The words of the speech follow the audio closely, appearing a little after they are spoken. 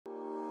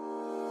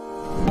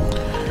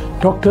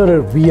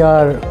Doctor, we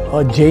are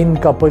a Jain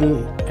couple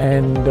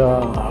and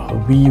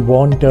we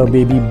want a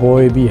baby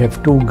boy. We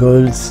have 2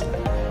 girls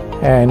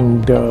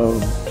and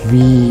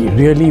we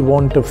really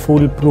want a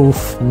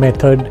foolproof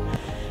method.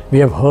 We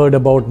have heard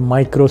about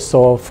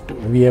Microsoft,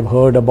 we have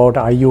heard about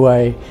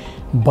IUI,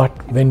 but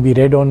when we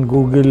read on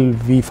Google,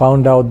 we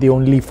found out the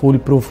only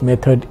foolproof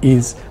method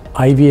is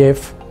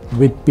IVF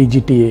with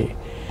PGT-A.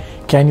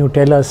 Can you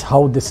tell us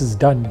how this is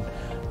done?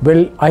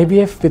 Well,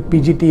 IVF with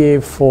PGT-A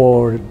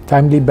for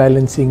family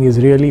balancing is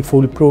really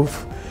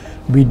foolproof.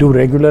 We do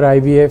regular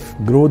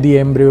IVF, grow the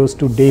embryos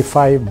to day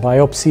 5,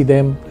 biopsy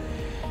them.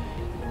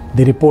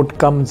 The report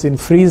comes in,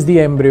 freeze the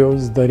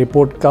embryos. The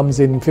report comes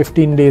in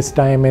 15 days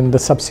time, and the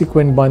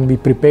subsequent one we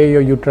prepare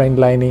your uterine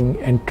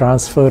lining and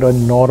transfer a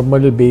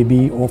normal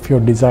baby of your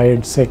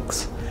desired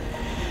sex.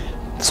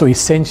 So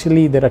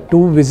essentially there are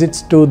 2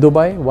 visits to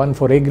Dubai, one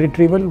for egg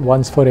retrieval,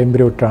 one for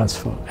embryo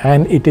transfer,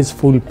 and it is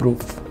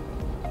foolproof.